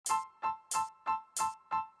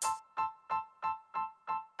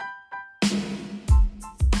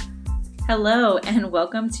Hello, and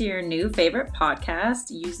welcome to your new favorite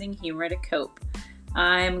podcast, Using Humor to Cope.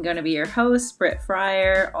 I'm going to be your host, Britt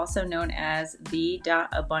Fryer, also known as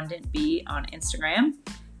the.abundantbee on Instagram.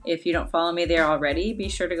 If you don't follow me there already, be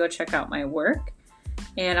sure to go check out my work.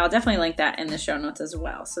 And I'll definitely link that in the show notes as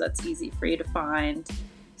well, so that's easy for you to find.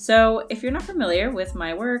 So if you're not familiar with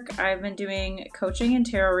my work, I've been doing coaching and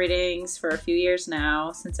tarot readings for a few years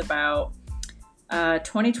now, since about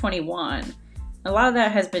 2021. A lot of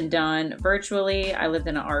that has been done virtually. I lived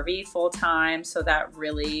in an RV full time, so that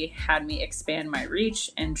really had me expand my reach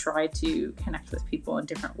and try to connect with people in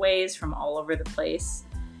different ways from all over the place.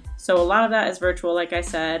 So a lot of that is virtual, like I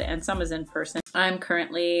said, and some is in person. I'm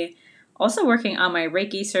currently also working on my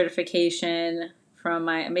Reiki certification from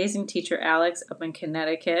my amazing teacher, Alex, up in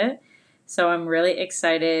Connecticut. So I'm really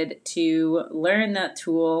excited to learn that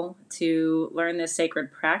tool, to learn this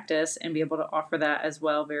sacred practice, and be able to offer that as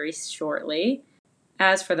well very shortly.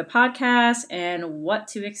 As for the podcast and what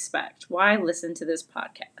to expect, why listen to this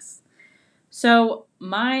podcast? So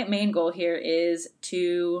my main goal here is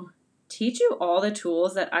to teach you all the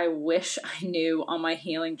tools that I wish I knew on my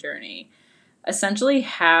healing journey. Essentially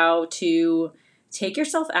how to take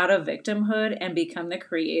yourself out of victimhood and become the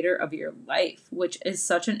creator of your life, which is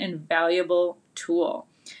such an invaluable tool.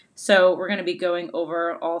 So we're going to be going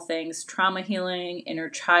over all things trauma healing, inner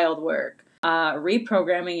child work,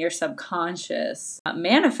 reprogramming your subconscious,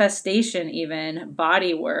 manifestation even,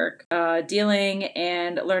 body work, dealing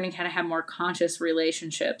and learning how to have more conscious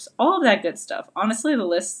relationships, all of that good stuff. Honestly, the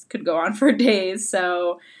list could go on for days.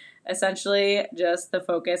 So essentially, just the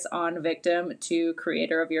focus on victim to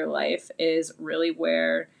creator of your life is really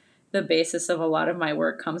where the basis of a lot of my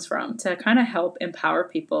work comes from, to kind of help empower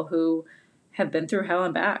people who have been through hell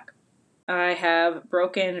and back. I have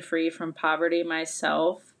broken free from poverty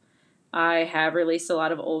myself. I have released a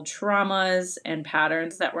lot of old traumas and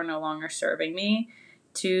patterns that were no longer serving me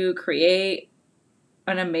to create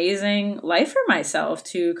an amazing life for myself,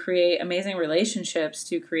 to create amazing relationships,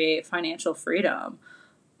 to create financial freedom.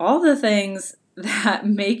 All the things that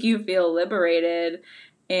make you feel liberated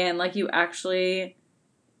and like you actually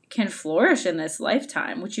can flourish in this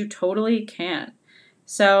lifetime, which you totally can.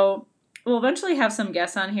 So we'll eventually have some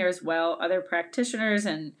guests on here as well, other practitioners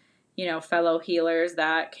and fellow healers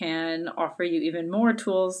that can offer you even more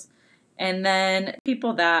tools. And then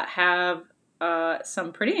people that have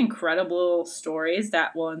some pretty incredible stories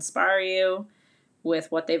that will inspire you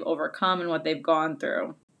with what they've overcome and what they've gone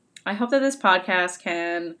through. I hope that this podcast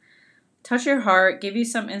can touch your heart, give you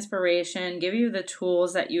some inspiration, give you the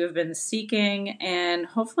tools that you have been seeking, and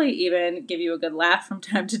hopefully even give you a good laugh from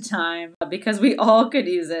time to time, because we all could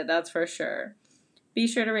use it, that's for sure. Be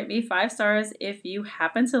sure to rate me 5 stars if you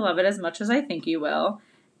happen to love it as much as I think you will.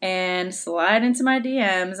 And slide into my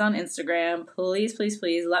DMs on Instagram. Please, please,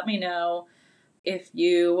 please let me know if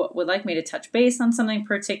you would like me to touch base on something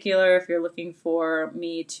particular, if you're looking for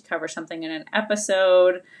me to cover something in an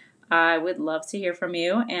episode. I would love to hear from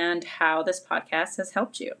you and how this podcast has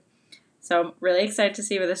helped you. So I'm really excited to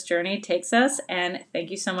see where this journey takes us, and thank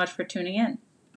you so much for tuning in.